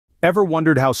Ever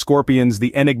wondered how scorpions,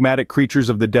 the enigmatic creatures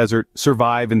of the desert,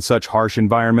 survive in such harsh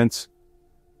environments?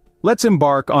 Let's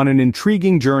embark on an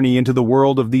intriguing journey into the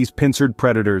world of these pincered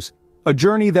predators, a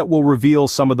journey that will reveal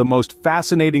some of the most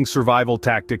fascinating survival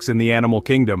tactics in the animal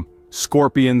kingdom.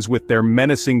 Scorpions, with their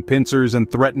menacing pincers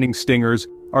and threatening stingers,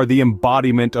 are the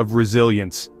embodiment of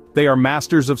resilience. They are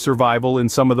masters of survival in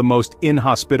some of the most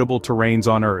inhospitable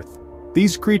terrains on Earth.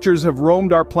 These creatures have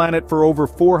roamed our planet for over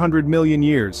 400 million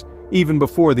years, even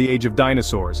before the age of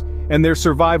dinosaurs, and their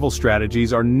survival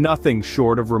strategies are nothing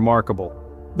short of remarkable.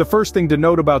 The first thing to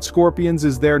note about scorpions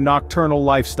is their nocturnal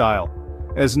lifestyle.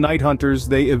 As night hunters,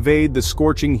 they evade the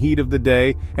scorching heat of the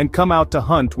day and come out to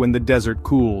hunt when the desert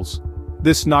cools.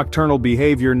 This nocturnal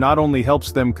behavior not only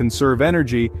helps them conserve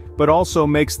energy, but also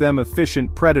makes them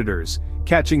efficient predators,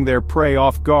 catching their prey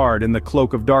off guard in the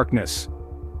cloak of darkness.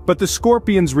 But the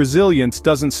scorpion's resilience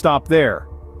doesn't stop there.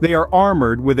 They are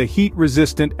armored with a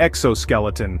heat-resistant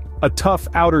exoskeleton, a tough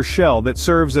outer shell that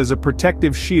serves as a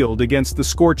protective shield against the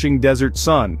scorching desert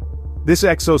sun. This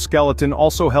exoskeleton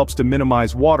also helps to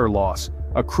minimize water loss,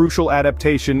 a crucial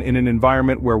adaptation in an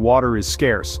environment where water is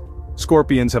scarce.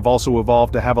 Scorpions have also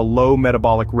evolved to have a low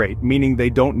metabolic rate, meaning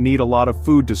they don't need a lot of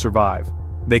food to survive.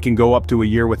 They can go up to a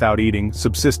year without eating,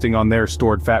 subsisting on their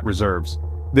stored fat reserves.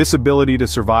 This ability to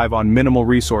survive on minimal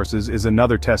resources is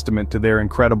another testament to their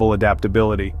incredible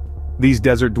adaptability. These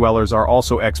desert dwellers are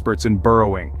also experts in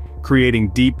burrowing, creating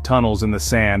deep tunnels in the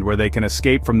sand where they can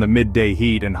escape from the midday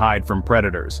heat and hide from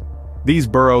predators. These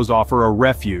burrows offer a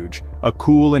refuge, a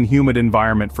cool and humid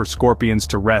environment for scorpions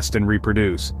to rest and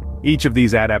reproduce. Each of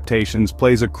these adaptations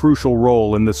plays a crucial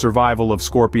role in the survival of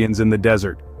scorpions in the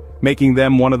desert, making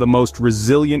them one of the most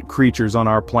resilient creatures on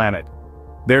our planet.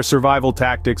 Their survival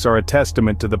tactics are a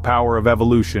testament to the power of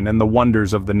evolution and the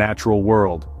wonders of the natural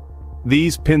world.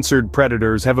 These pincered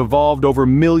predators have evolved over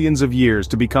millions of years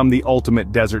to become the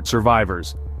ultimate desert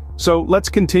survivors. So let's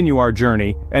continue our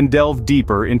journey and delve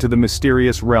deeper into the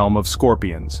mysterious realm of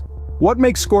scorpions. What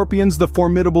makes scorpions the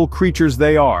formidable creatures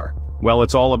they are? Well,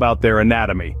 it's all about their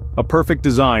anatomy, a perfect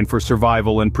design for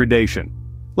survival and predation.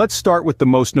 Let's start with the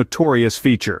most notorious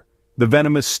feature, the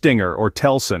venomous stinger or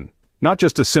telson. Not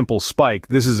just a simple spike,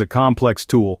 this is a complex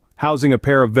tool, housing a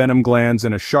pair of venom glands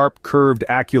and a sharp curved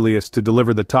aculeus to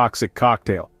deliver the toxic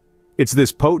cocktail. It's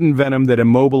this potent venom that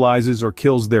immobilizes or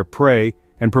kills their prey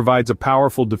and provides a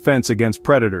powerful defense against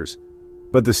predators.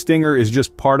 But the stinger is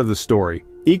just part of the story.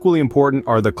 Equally important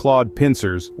are the clawed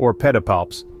pincers, or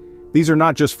pedipalps. These are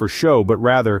not just for show, but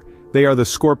rather, they are the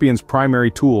scorpion's primary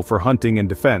tool for hunting and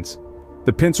defense.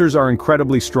 The pincers are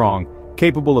incredibly strong,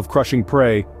 capable of crushing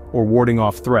prey or warding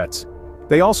off threats.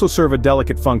 They also serve a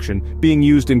delicate function, being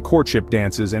used in courtship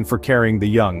dances and for carrying the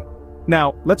young.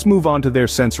 Now, let's move on to their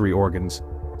sensory organs.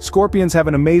 Scorpions have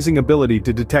an amazing ability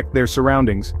to detect their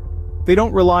surroundings. They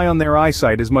don't rely on their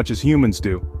eyesight as much as humans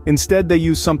do. Instead, they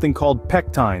use something called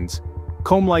pectines,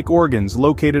 comb-like organs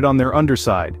located on their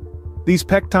underside. These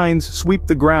pectines sweep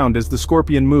the ground as the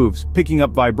scorpion moves, picking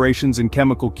up vibrations and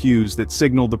chemical cues that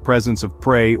signal the presence of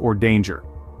prey or danger.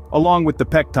 Along with the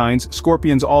pectines,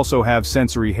 scorpions also have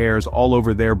sensory hairs all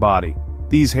over their body.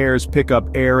 These hairs pick up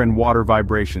air and water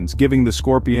vibrations, giving the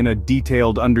scorpion a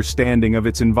detailed understanding of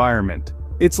its environment.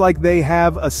 It's like they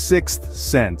have a sixth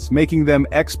sense, making them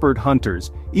expert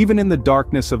hunters, even in the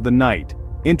darkness of the night.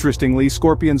 Interestingly,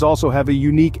 scorpions also have a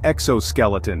unique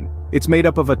exoskeleton. It's made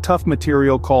up of a tough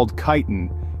material called chitin,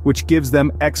 which gives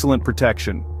them excellent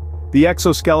protection. The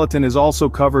exoskeleton is also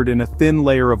covered in a thin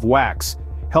layer of wax,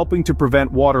 helping to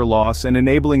prevent water loss and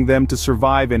enabling them to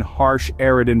survive in harsh,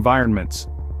 arid environments.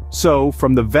 So,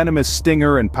 from the venomous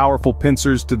stinger and powerful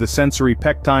pincers to the sensory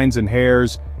pectines and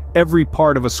hairs, every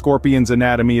part of a scorpion's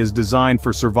anatomy is designed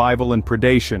for survival and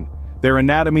predation. Their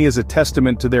anatomy is a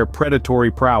testament to their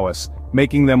predatory prowess,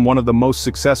 making them one of the most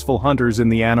successful hunters in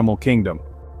the animal kingdom.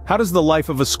 How does the life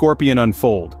of a scorpion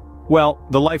unfold? Well,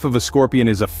 the life of a scorpion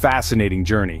is a fascinating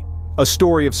journey. A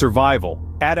story of survival,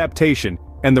 adaptation,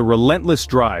 and the relentless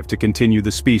drive to continue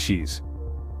the species.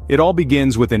 It all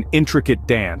begins with an intricate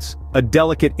dance, a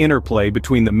delicate interplay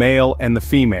between the male and the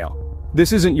female.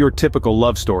 This isn't your typical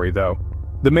love story though.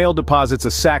 The male deposits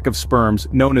a sac of sperms,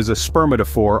 known as a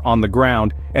spermatophore, on the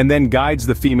ground, and then guides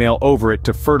the female over it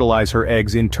to fertilize her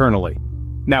eggs internally.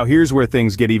 Now here's where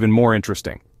things get even more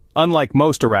interesting. Unlike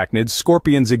most arachnids,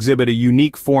 scorpions exhibit a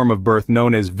unique form of birth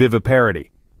known as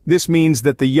viviparity. This means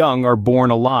that the young are born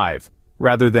alive,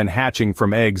 rather than hatching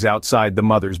from eggs outside the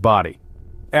mother's body.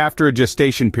 After a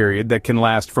gestation period that can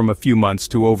last from a few months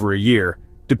to over a year,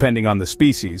 depending on the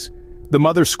species, the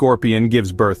mother scorpion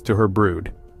gives birth to her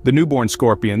brood. The newborn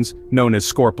scorpions, known as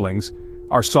scorplings,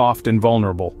 are soft and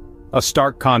vulnerable. a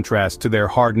stark contrast to their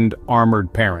hardened,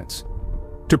 armored parents.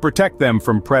 To protect them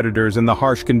from predators and the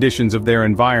harsh conditions of their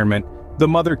environment, the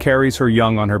mother carries her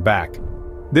young on her back.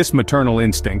 This maternal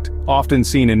instinct, often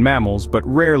seen in mammals but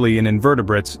rarely in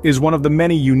invertebrates, is one of the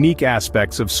many unique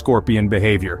aspects of scorpion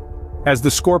behavior. As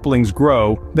the scorpions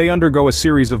grow, they undergo a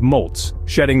series of molts,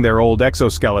 shedding their old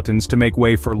exoskeletons to make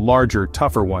way for larger,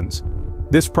 tougher ones.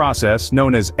 This process,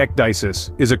 known as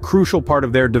ecdysis, is a crucial part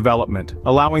of their development,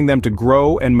 allowing them to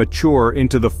grow and mature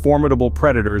into the formidable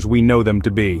predators we know them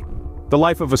to be. The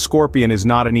life of a scorpion is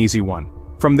not an easy one.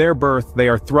 From their birth, they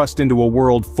are thrust into a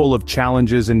world full of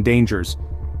challenges and dangers.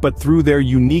 But through their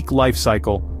unique life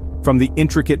cycle, from the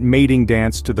intricate mating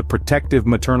dance to the protective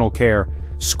maternal care,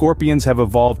 scorpions have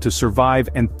evolved to survive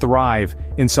and thrive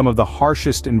in some of the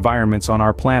harshest environments on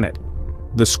our planet.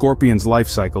 The scorpion's life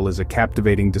cycle is a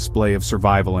captivating display of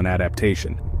survival and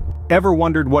adaptation. Ever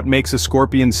wondered what makes a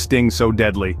scorpion's sting so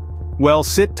deadly? Well,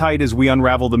 sit tight as we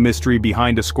unravel the mystery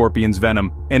behind a scorpion's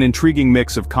venom, an intriguing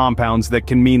mix of compounds that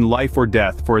can mean life or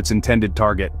death for its intended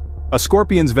target. A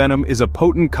scorpion's venom is a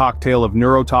potent cocktail of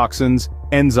neurotoxins,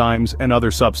 enzymes, and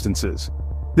other substances.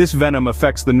 This venom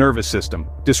affects the nervous system,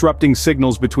 disrupting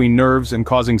signals between nerves and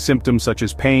causing symptoms such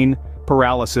as pain,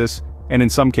 paralysis, and in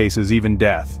some cases even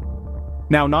death.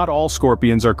 Now, not all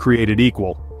scorpions are created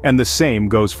equal, and the same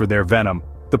goes for their venom.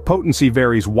 The potency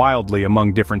varies wildly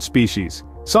among different species.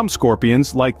 Some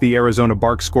scorpions, like the Arizona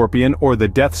bark scorpion or the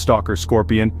deathstalker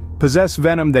scorpion, possess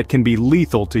venom that can be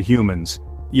lethal to humans.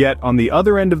 Yet, on the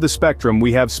other end of the spectrum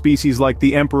we have species like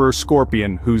the emperor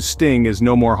scorpion, whose sting is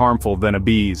no more harmful than a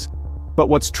bee's. But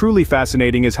what's truly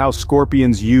fascinating is how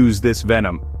scorpions use this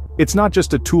venom. It's not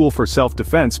just a tool for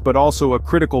self-defense but also a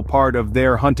critical part of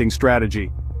their hunting strategy.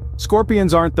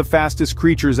 Scorpions aren't the fastest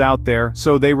creatures out there,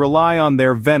 so they rely on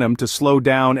their venom to slow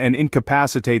down and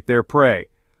incapacitate their prey.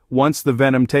 Once the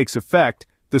venom takes effect,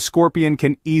 the scorpion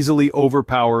can easily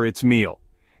overpower its meal.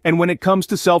 And when it comes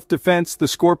to self-defense, the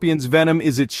scorpion's venom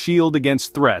is its shield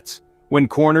against threats. When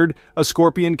cornered, a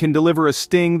scorpion can deliver a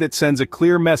sting that sends a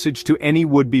clear message to any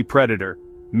would-be predator.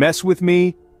 Mess with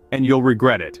me, and you'll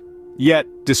regret it. Yet,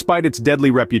 despite its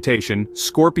deadly reputation,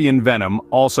 scorpion venom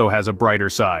also has a brighter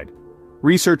side.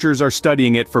 Researchers are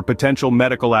studying it for potential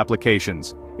medical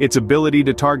applications. Its ability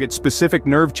to target specific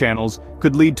nerve channels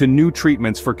could lead to new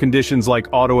treatments for conditions like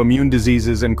autoimmune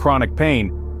diseases and chronic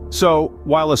pain. So,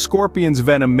 while a scorpion's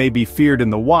venom may be feared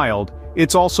in the wild,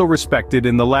 it's also respected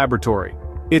in the laboratory.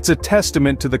 It's a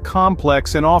testament to the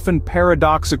complex and often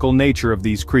paradoxical nature of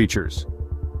these creatures.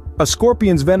 A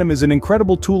scorpion's venom is an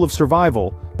incredible tool of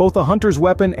survival, both a hunter's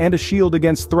weapon and a shield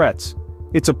against threats.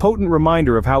 It's a potent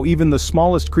reminder of how even the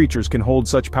smallest creatures can hold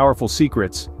such powerful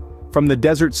secrets. From the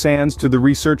desert sands to the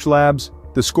research labs,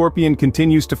 the scorpion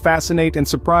continues to fascinate and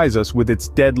surprise us with its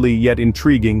deadly yet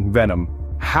intriguing venom.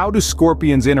 How do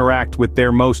scorpions interact with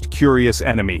their most curious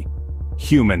enemy?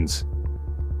 Humans.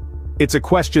 It's a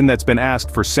question that's been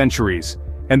asked for centuries,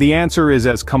 and the answer is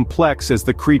as complex as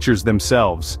the creatures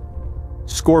themselves.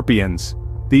 Scorpions,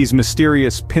 these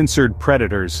mysterious pincered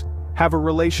predators, have a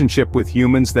relationship with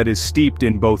humans that is steeped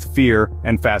in both fear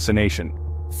and fascination.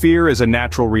 Fear is a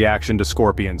natural reaction to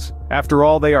scorpions. After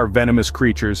all, they are venomous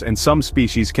creatures, and some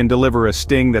species can deliver a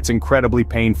sting that's incredibly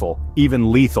painful,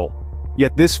 even lethal.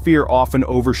 Yet this fear often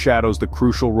overshadows the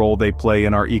crucial role they play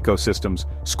in our ecosystems.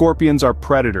 Scorpions are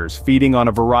predators, feeding on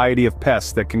a variety of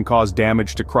pests that can cause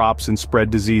damage to crops and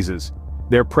spread diseases.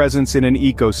 Their presence in an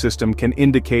ecosystem can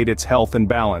indicate its health and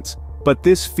balance. But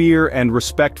this fear and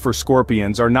respect for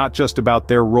scorpions are not just about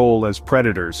their role as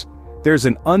predators. There's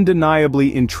an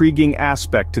undeniably intriguing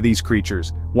aspect to these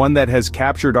creatures, one that has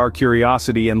captured our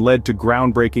curiosity and led to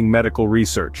groundbreaking medical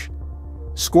research.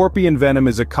 Scorpion venom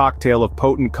is a cocktail of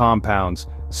potent compounds,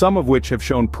 some of which have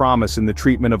shown promise in the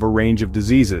treatment of a range of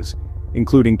diseases,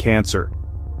 including cancer.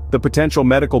 The potential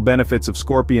medical benefits of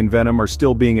scorpion venom are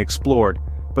still being explored,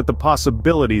 but the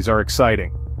possibilities are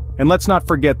exciting. And let's not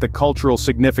forget the cultural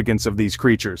significance of these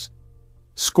creatures.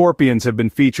 Scorpions have been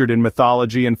featured in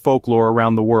mythology and folklore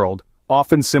around the world,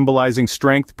 often symbolizing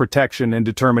strength, protection, and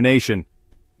determination.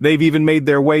 They've even made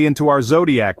their way into our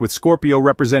zodiac, with Scorpio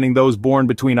representing those born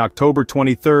between October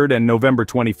 23rd and November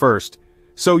 21st.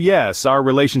 So yes, our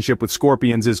relationship with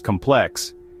scorpions is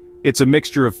complex. It's a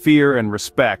mixture of fear and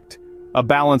respect, a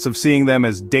balance of seeing them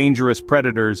as dangerous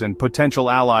predators and potential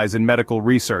allies in medical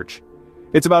research.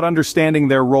 It's about understanding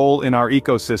their role in our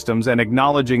ecosystems and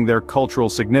acknowledging their cultural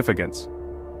significance.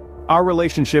 Our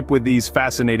relationship with these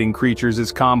fascinating creatures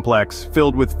is complex,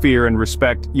 filled with fear and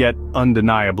respect, yet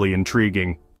undeniably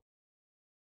intriguing.